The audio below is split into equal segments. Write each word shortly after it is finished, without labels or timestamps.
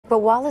But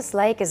Wallace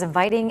Lake is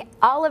inviting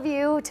all of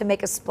you to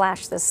make a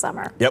splash this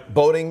summer. Yep,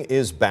 boating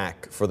is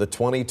back for the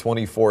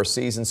 2024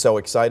 season. So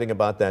exciting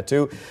about that,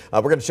 too.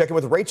 We're going to check in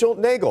with Rachel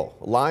Nagel,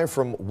 live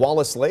from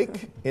Wallace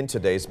Lake in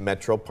today's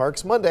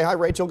Metroparks Monday. Hi,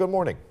 Rachel. Good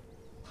morning.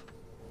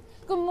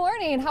 Good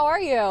morning. How are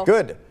you?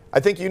 Good. I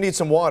think you need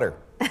some water.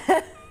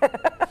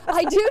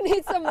 I do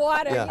need some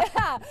water. Yeah.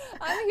 Yeah.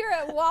 I'm here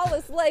at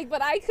Wallace Lake,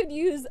 but I could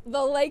use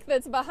the lake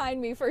that's behind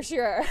me for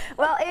sure.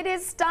 Well, it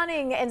is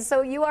stunning. And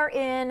so you are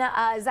in,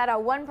 is that a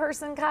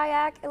one-person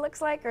kayak, it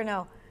looks like, or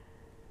no?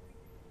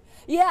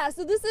 Yeah,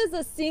 so this is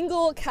a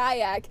single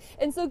kayak,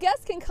 and so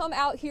guests can come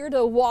out here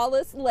to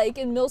Wallace Lake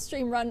in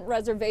Millstream Run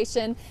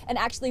Reservation and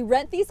actually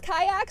rent these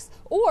kayaks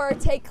or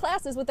take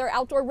classes with our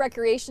outdoor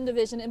recreation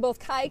division in both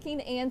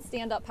kayaking and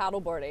stand-up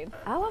paddleboarding.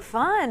 Oh,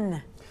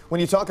 fun. When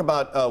you talk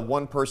about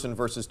one person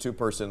versus two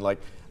person, like,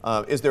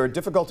 is there a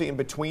difficulty in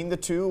between the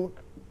two?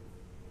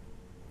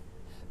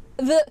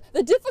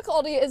 The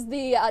difficulty is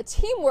the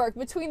teamwork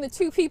between the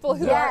two people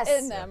who are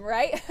in them,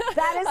 right?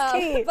 That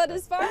is key. But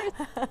as far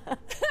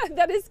as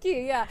that is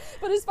key, yeah.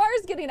 But as far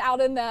as getting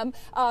out in them,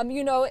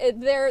 you know,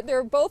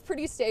 they're both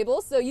pretty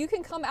stable. So you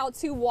can come out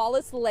to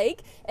Wallace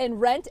Lake and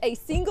rent a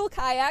single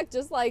kayak,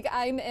 just like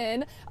I'm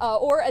in,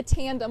 or a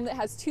tandem that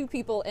has two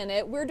people in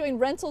it. We're doing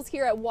rentals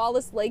here at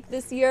Wallace Lake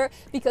this year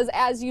because,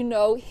 as you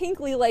know,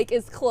 Hinkley Lake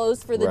is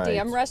closed for the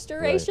dam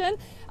restoration.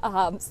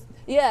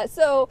 Yeah,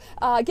 so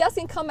guests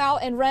can come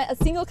out and rent a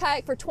single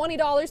kayak for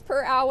 $20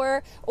 per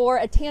hour or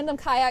a tandem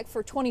kayak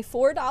for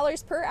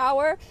 $24 per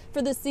hour.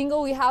 For the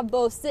single, we have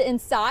both sit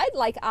inside,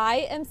 like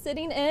I am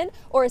sitting in,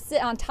 or a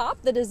sit on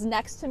top that is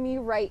next to me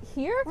right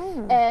here.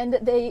 And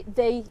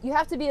you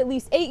have to be at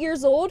least 8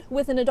 years old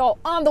with an adult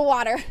on the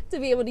water to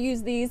be able to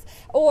use these,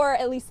 or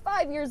at least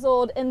 5 years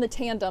old in the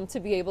tandem to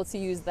be able to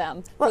use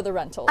them for the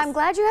rentals. I'm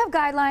glad you have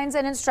guidelines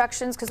and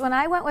instructions, because when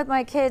I went with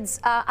my kids,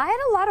 I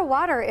had a lot of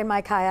water in my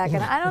kayak,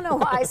 and I don't know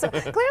why. So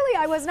clearly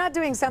I was not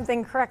doing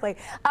something correctly.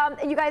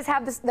 And you guys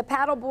have the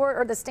paddle board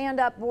or the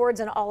stand-up boards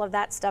and all of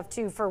that stuff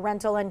too for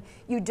rental. And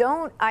you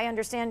don't, I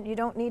understand, you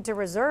don't need to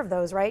reserve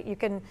those, right? You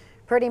can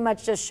pretty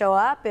much just show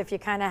up if you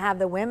kind of have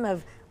the whim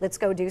of let's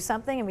go do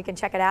something and we can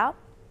check it out.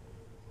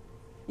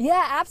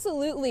 Yeah,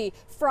 absolutely.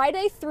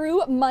 Friday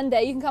through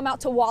Monday, you can come out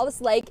to Wallace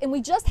Lake, and we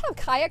just have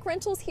kayak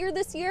rentals here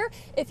this year.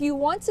 If you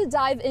want to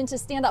dive into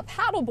stand-up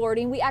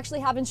paddleboarding, we actually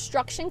have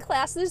instruction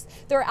classes.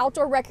 They're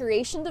outdoor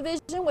recreation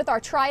division with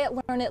our Try It,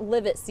 Learn It,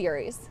 Live It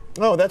series.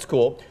 Oh, that's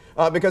cool.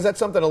 Because that's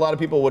something a lot of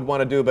people would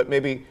want to do, but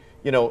maybe,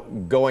 you know,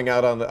 going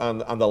out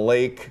on the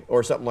lake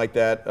or something like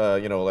that,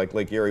 you know, like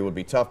Lake Erie would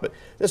be tough. But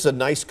this is a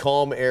nice,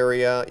 calm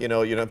area. You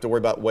know, you don't have to worry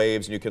about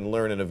waves, and you can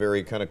learn in a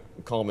very kind of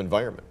calm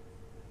environment.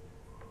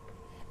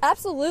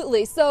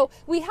 Absolutely. So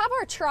we have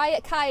our Try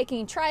It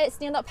kayaking, Try It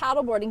stand-up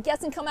paddleboarding.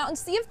 Guests can come out and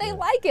see if they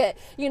like it.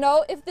 You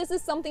know, if this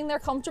is something they're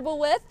comfortable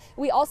with.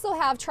 We also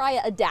have Try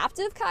It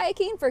adaptive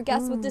kayaking for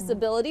guests with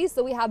disabilities.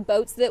 So we have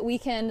boats that we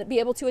can be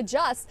able to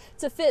adjust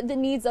to fit the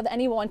needs of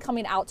anyone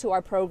coming out to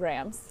our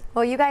programs.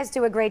 Well, you guys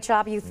do a great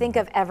job. You think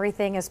of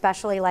everything,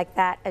 especially like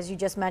that, as you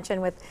just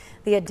mentioned, with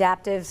the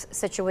adaptive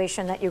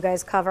situation that you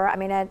guys cover. I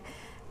mean,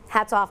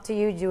 hats off to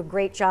you. You do a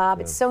great job.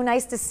 Yeah. It's so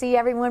nice to see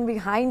everyone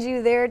behind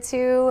you there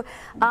too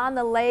on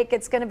the lake.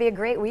 It's going to be a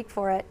great week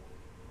for it.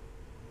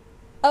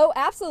 Oh,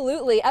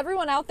 absolutely.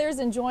 Everyone out there is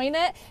enjoying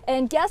it,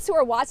 and guests who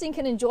are watching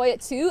can enjoy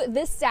it too.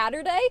 This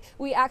Saturday,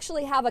 we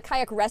actually have a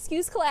kayak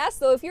rescues class.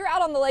 So if you're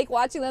out on the lake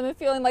watching them and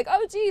feeling like,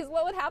 oh geez,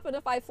 what would happen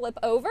if I flip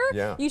over?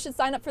 Yeah. You should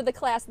sign up for the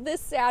class this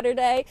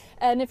Saturday.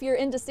 And if you're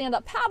into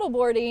stand-up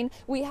paddleboarding,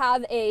 we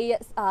have a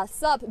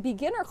SUP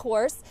beginner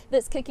course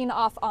that's kicking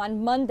off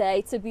on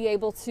Monday to be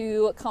able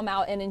to come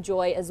out and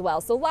enjoy as well.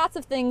 So lots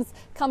of things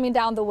coming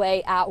down the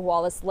way at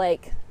Wallace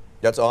Lake.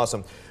 That's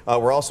awesome.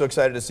 We're also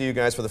excited to see you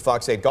guys for the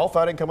Fox 8 golf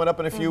outing coming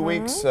up in a few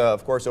weeks,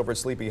 of course, over at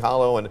Sleepy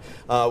Hollow. And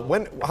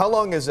how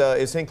long is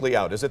Hinkley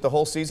out? Is it the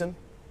whole season?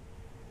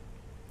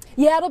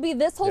 Yeah, it'll be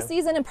this whole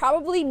season and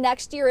probably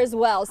next year as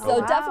well.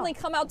 So definitely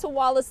come out to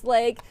Wallace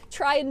Lake,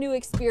 try a new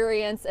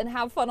experience, and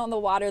have fun on the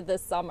water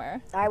this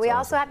summer. All right, we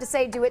also have to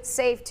say do it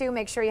safe too.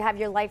 Make sure you have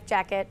your life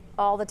jacket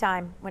all the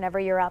time whenever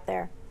you're out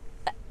there.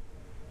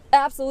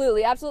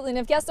 Absolutely, absolutely. And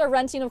if guests are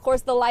renting, of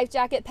course, the life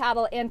jacket,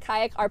 paddle, and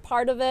kayak are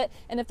part of it.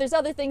 And if there's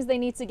other things they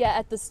need to get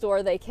at the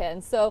store, they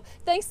can. So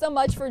thanks so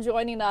much for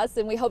joining us,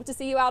 and we hope to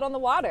see you out on the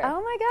water. Oh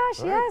my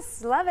gosh,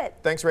 yes, love it.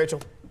 Thanks, Rachel.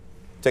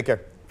 Take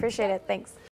care. Appreciate it. Thanks.